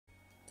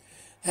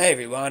Hey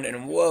everyone,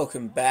 and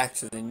welcome back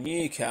to the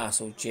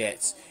Newcastle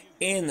Jets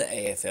in the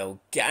EFL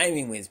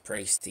Gaming with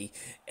Priesty,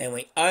 and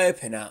we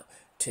open up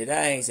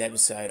today's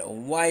episode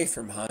away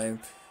from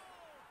home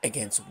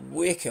against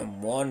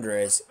Wycombe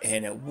Wanderers,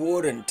 and it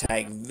wouldn't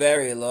take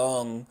very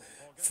long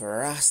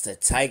for us to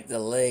take the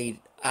lead.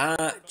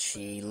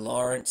 Archie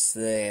Lawrence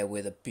there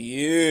with a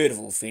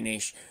beautiful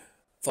finish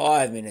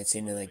 5 minutes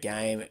into the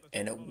game,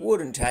 and it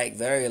wouldn't take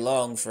very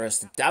long for us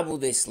to double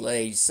this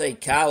lead. See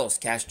Carlos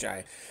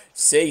Castro,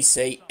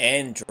 CC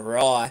and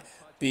Dry.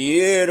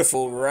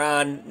 Beautiful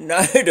run.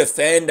 No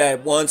defender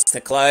wants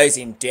to close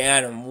him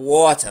down, and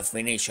what a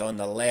finish on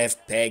the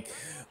left peg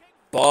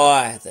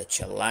by the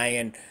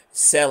Chilean.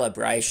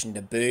 Celebration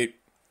to boot.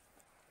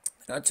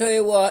 And I'll tell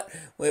you what,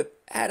 we've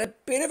had a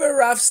bit of a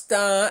rough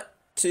start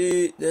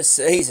to the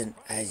season,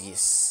 as you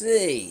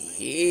see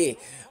here.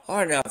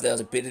 I don't know if there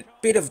was a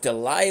bit of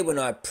delay when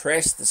I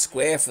pressed the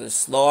square for the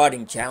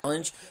sliding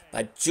challenge,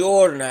 but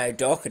Jordan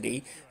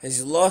O'Doherty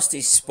has lost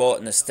his spot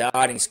in the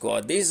starting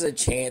squad. This is a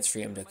chance for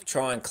him to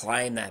try and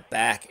claim that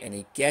back, and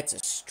he gets a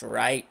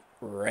straight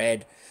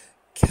red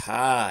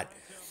card.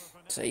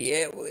 So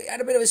yeah, we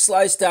had a bit of a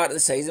slow start to the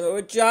season, but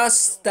we're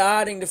just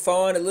starting to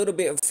find a little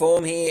bit of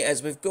form here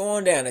as we've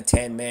gone down to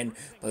 10 men,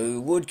 but we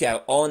would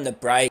go on the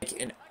break,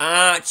 and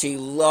Archie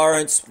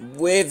Lawrence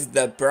with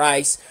the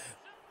brace.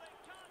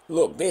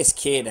 Look, this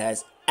kid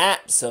has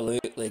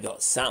absolutely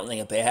got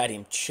something about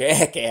him.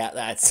 Check out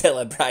that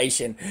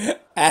celebration.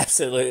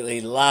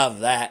 Absolutely love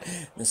that.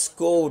 The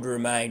score would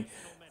remain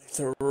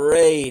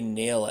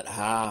 3-0 at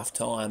half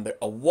time, but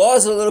I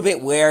was a little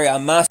bit wary, I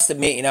must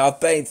admit.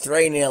 I've been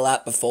 3-0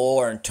 up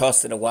before and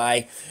tossed it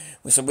away.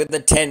 So with the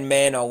 10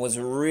 men, I was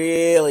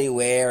really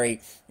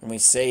wary. And we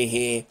see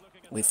here,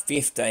 with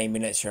 15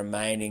 minutes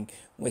remaining,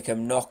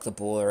 Wycombe knocked the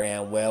ball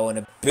around well, and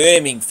a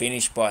booming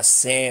finish by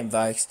Sam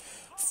Vokes,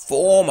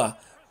 former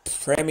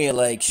Premier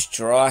League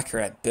striker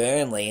at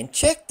Burnley. And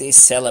check this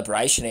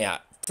celebration out.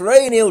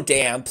 3-0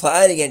 down,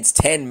 played against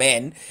 10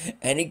 men,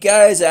 and he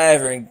goes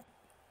over and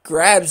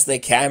grabs the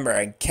camera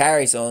and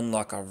carries on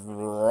like a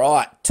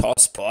right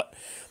tosspot.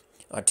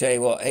 I tell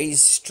you what,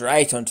 he's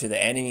straight onto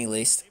the enemy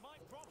list.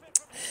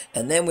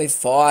 And then with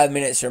 5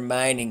 minutes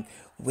remaining,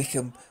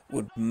 Wycombe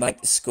would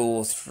make the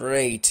score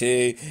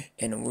 3-2,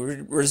 and it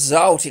would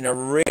result in a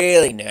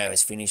really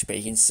nervous finish. But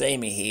you can see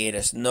me here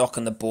just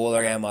knocking the ball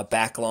around my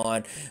back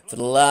line for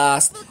the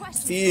last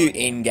few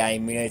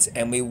in-game minutes,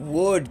 and we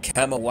would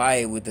come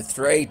away with the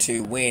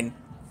 3-2 win.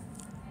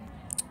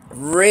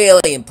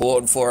 Really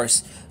important for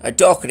us. A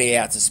Doherty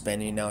out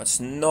suspended. It's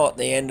not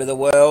the end of the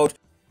world.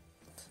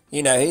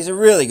 He's a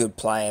really good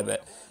player,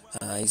 but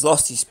he's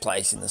lost his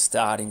place in the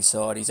starting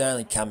side. He's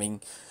only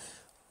coming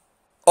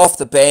off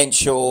the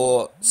bench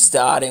or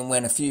starting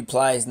when a few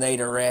players need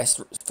a rest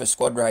for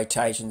squad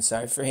rotation.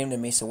 So for him to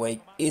miss a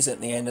week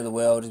isn't the end of the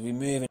world as we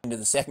move into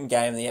the second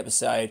game of the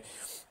episode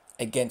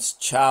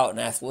against Charlton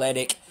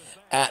Athletic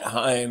at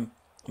home,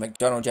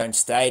 McDonald Jones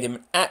Stadium.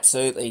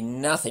 Absolutely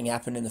nothing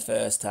happened in the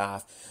first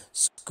half.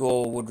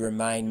 Score would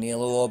remain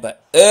 0-0,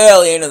 but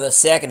early into the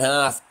second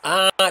half,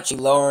 Archie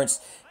Lawrence,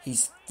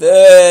 his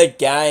third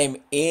goal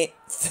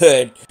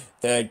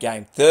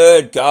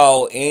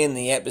in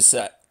the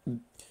episode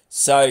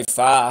so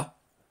far,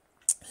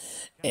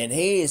 and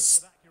he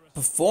is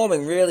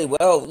performing really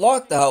well,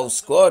 like the whole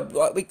squad.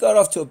 We got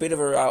off to a bit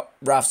of a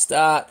rough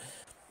start.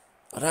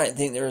 I don't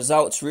think the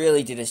results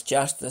really did us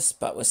justice,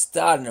 but we're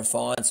starting to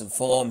find some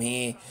form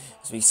here.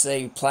 As we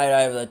see, we played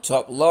over the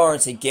top.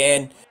 Lawrence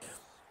again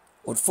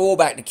would fall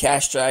back to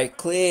Castro,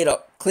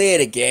 cleared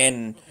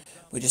again.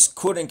 We just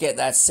couldn't get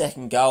that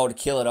second goal to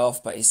kill it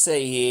off, but you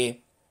see here,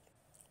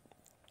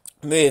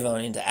 move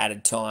on into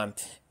added time,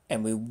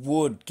 and we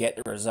would get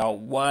the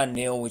result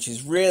 1-0, which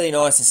is really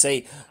nice to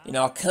see.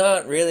 I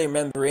can't really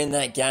remember in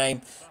that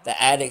game the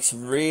Addicts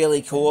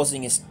really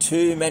causing us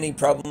too many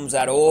problems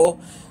at all.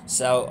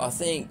 So I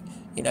think,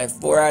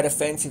 for our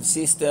defensive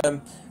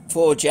system,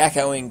 for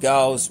Jacko in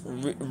goals,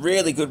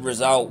 really good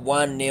result,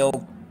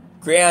 1-0,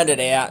 grounded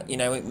out.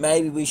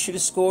 Maybe we should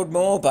have scored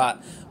more,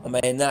 but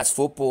that's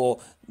football.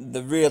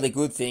 The really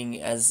good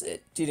thing, as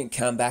it didn't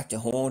come back to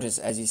haunt us,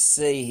 as you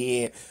see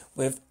here,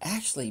 we've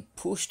actually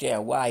pushed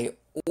our way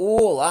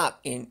all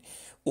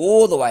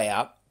the way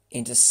up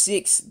into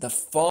 6th, the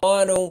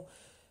final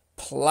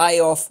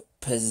playoff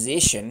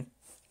position.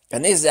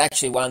 And this is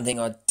actually one thing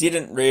I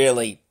didn't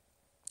really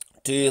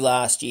do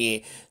last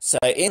year. So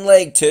in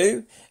League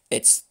 2,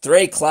 it's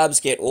 3 clubs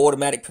get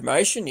automatic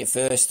promotion, your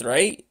first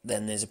 3.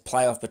 Then there's a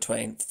playoff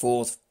between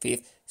 4th,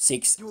 5th,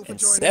 6th and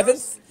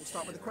 7th.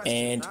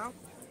 And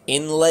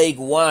in League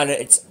 1,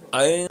 it's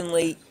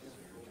only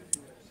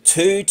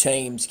 2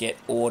 teams get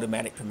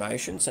automatic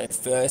promotion, so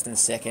 1st and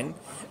 2nd,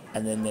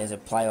 and then there's a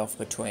playoff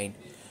between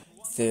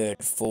 3rd,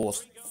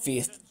 4th,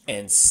 5th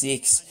and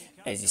 6th.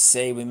 As you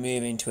see, we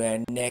move into our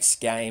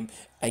next game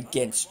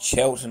against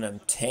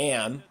Cheltenham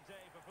Town.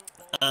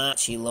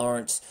 Archie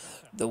Lawrence,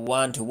 the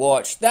one to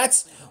watch.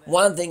 That's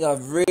one thing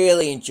I've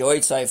really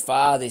enjoyed so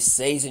far this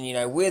season.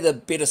 With a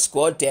bit of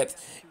squad depth,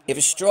 if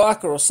a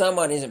striker or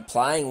someone isn't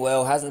playing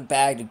well, hasn't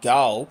bagged a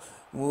goal,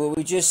 well,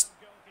 we just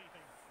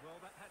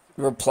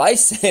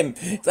replace them.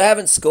 If they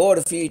haven't scored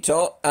a few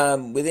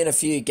within a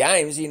few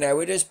games,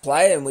 we just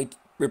play them. We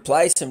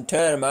replace them,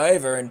 turn them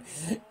over, and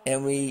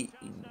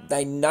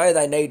they know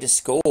they need to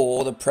score.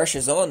 Or the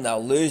pressure's on.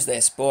 They'll lose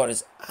their spot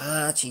as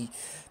Archie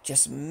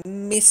just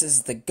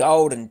misses the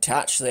golden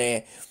touch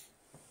there.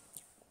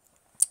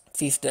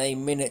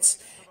 15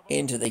 minutes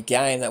into the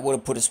game, that would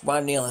have put us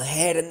 1-0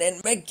 ahead, and then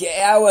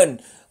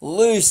McGowan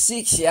lose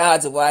 6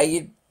 yards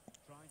away.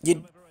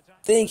 You'd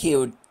think he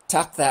would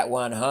tuck that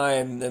one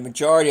home the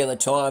majority of the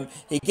time.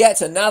 He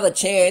gets another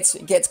chance,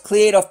 gets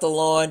cleared off the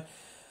line.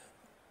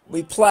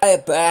 We play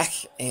it back,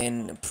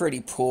 and a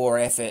pretty poor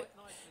effort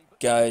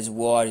goes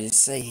wide. You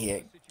see here,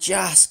 it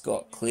just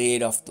got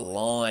cleared off the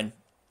line,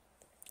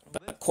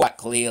 but quite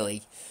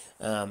clearly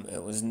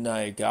it was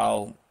no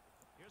goal.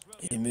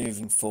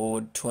 Moving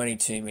forward,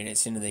 22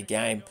 minutes into the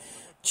game,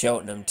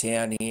 Cheltenham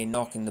Town here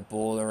knocking the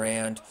ball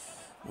around.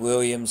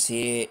 Williams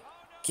here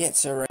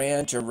gets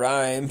around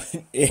Jerome.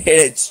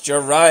 It's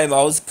Jerome.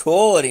 I was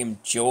calling him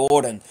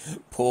Jordan.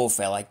 Poor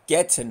fella.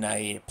 Get to know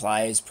your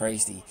players,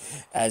 Priesty.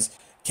 As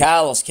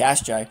Carlos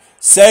Castro,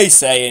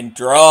 CC and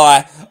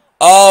dry.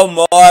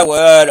 Oh my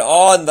word,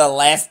 on the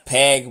left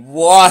peg.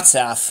 What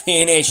a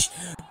finish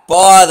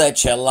by the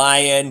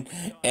Chilean,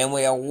 and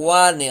we are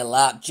 1-0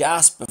 up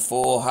just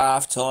before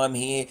half-time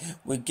here.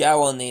 We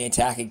go on the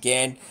attack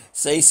again.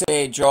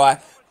 CC dry,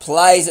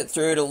 plays it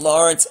through to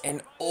Lawrence,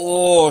 and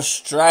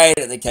straight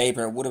at the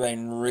keeper. It would have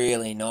been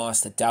really nice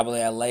to double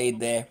our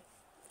lead there.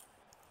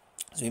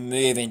 As we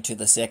move into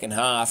the second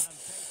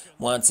half,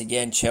 once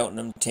again,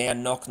 Cheltenham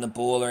Town knocking the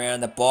ball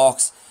around the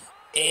box,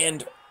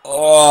 and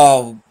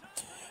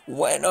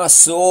when I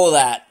saw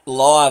that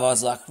live, I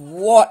was like,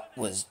 what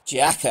was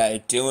Jacko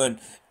doing?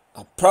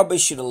 I probably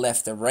should have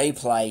left the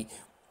replay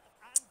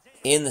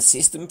in the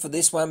system for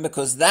this one,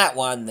 because that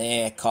one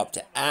there copped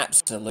an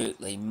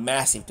absolutely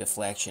massive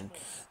deflection.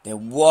 There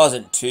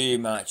wasn't too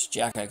much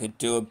Jacko could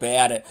do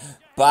about it.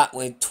 But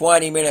with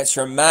 20 minutes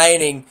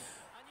remaining,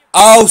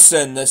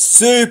 Olsen, the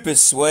super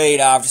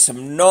Swede, after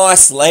some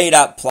nice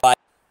lead-up play,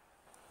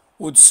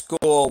 would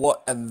score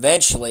what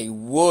eventually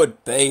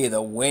would be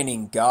the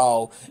winning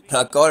goal. And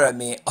I got to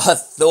admit, I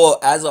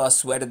thought as I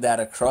sweated that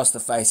across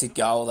the face of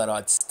goal that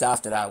I'd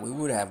stuffed it up. We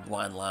would have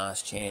one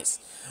last chance.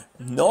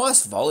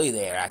 Nice volley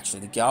there,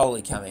 actually. The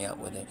goalie coming up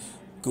with a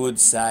good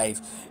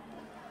save.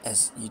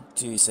 As you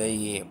do see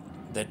here,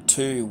 the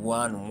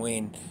 2-1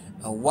 win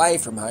away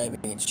from home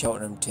against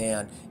Cheltenham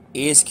Town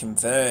is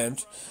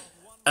confirmed.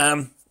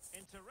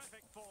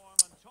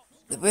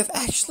 We've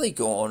actually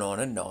gone on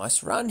a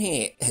nice run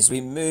here as we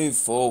move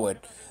forward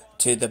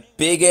to the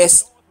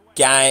biggest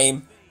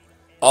game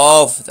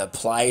of the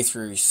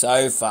playthrough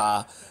so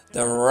far,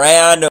 the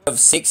round of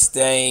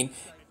 16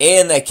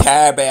 in the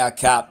Carabao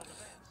Cup,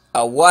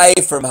 away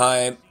from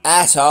home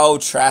at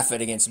Old Trafford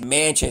against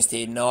Manchester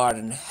United.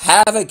 And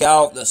have a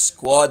go at the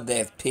squad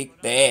they've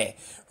picked there.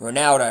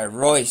 Ronaldo,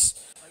 Royce,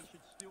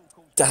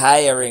 De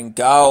Gea in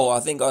goal. I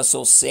think I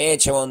saw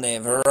Sancho on there.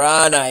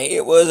 Varane.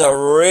 It was a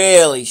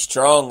really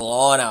strong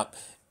lineup.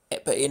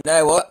 But you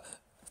know what?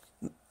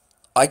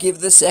 I give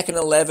the second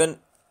 11.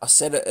 I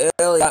said it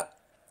earlier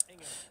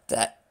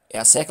that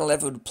our second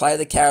 11 would play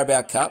the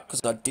Carabao Cup,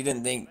 because I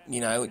didn't think,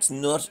 it's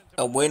not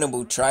a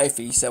winnable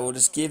trophy. So we'll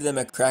just give them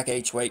a crack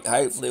each week.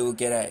 Hopefully we'll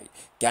get a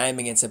game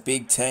against a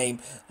big team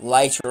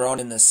later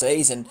on in the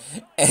season.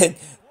 And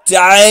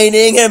Dane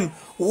Ingham,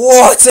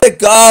 what a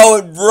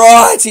goal,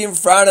 right in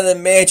front of the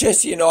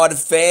Manchester United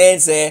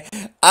fans there,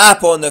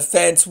 up on the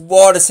fence.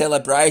 What a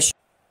celebration.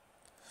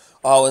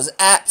 I was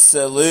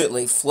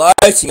absolutely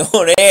floating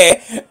on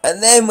air,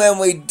 and then when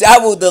we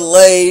doubled the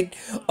lead,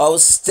 I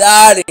was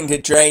starting to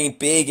dream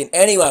big, and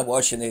anyone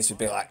watching this would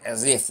be like,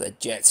 as if the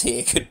Jets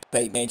here could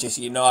beat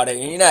Manchester United.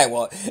 And you know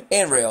what,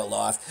 in real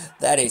life,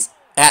 that is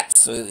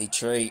absolutely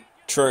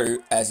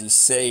true, as you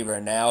see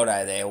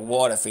Ronaldo there.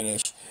 What a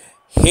finish.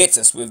 Hits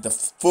us with the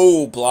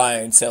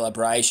full-blown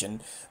celebration.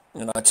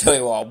 And I tell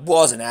you what, I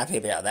wasn't happy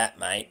about that,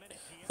 mate.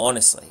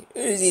 Honestly.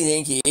 Who does he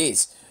think he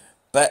is?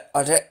 But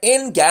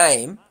in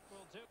game,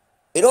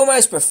 I'd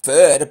almost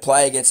prefer to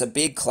play against a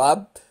big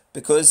club,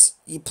 because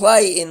you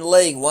play in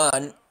League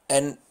 1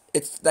 and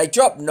they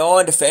drop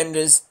 9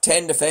 defenders,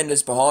 10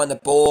 defenders behind the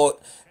ball.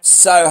 It's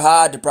so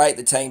hard to break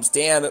the teams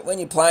down. But when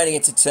you're playing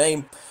against a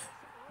team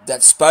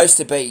that's supposed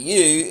to beat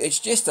you, it's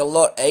just a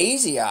lot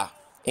easier.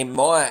 In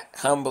my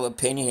humble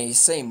opinion, you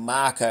see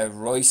Marco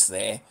Reus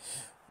there.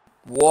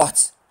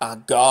 What a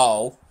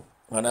goal.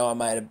 I know I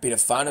made a bit of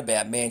fun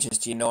about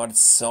Manchester United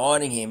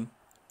signing him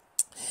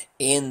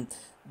in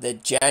the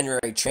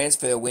January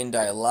transfer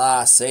window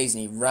last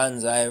season. He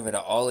runs over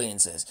to Ollie and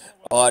says,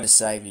 I'd have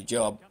saved your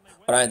job.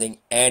 I don't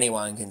think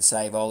anyone can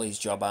save Ollie's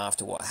job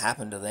after what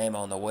happened to them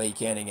on the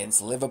weekend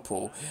against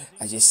Liverpool.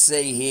 As you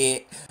see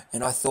here,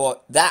 and I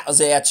thought that was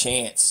our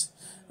chance.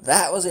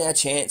 That was our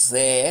chance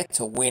there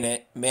to win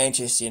it.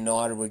 Manchester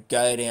United would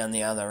go down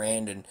the other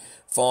end and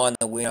find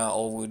the winner,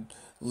 or would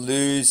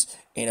lose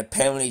in a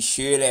penalty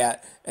shootout.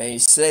 And you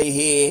see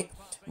here,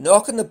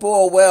 knocking the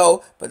ball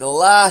well, but the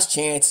last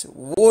chance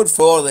would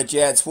fall to the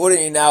Jets.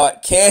 Wouldn't you know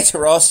it?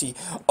 Cantarossi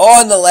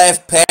on the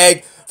left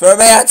peg from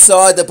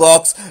outside the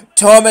box.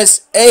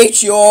 Thomas,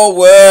 eat your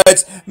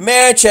words.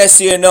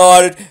 Manchester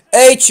United,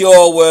 eat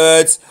your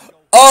words.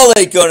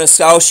 Ole Gunnar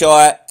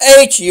Solskjaer,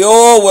 eat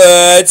your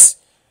words.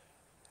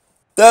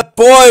 The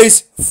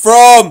boys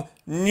from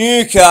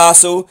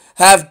Newcastle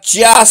have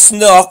just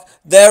knocked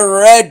the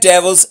Red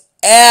Devils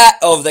out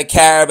of the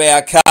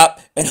Carabao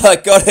Cup, and I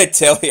gotta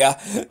tell you,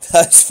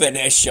 those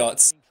finesse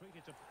shots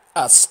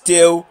are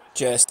still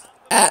just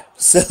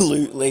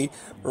absolutely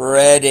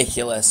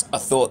ridiculous. I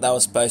thought they were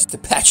supposed to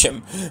patch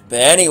them, but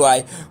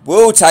anyway,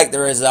 we'll take the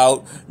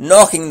result,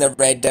 knocking the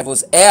Red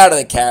Devils out of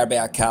the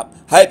Carabao Cup.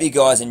 Hope you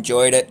guys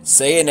enjoyed it.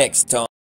 See you next time.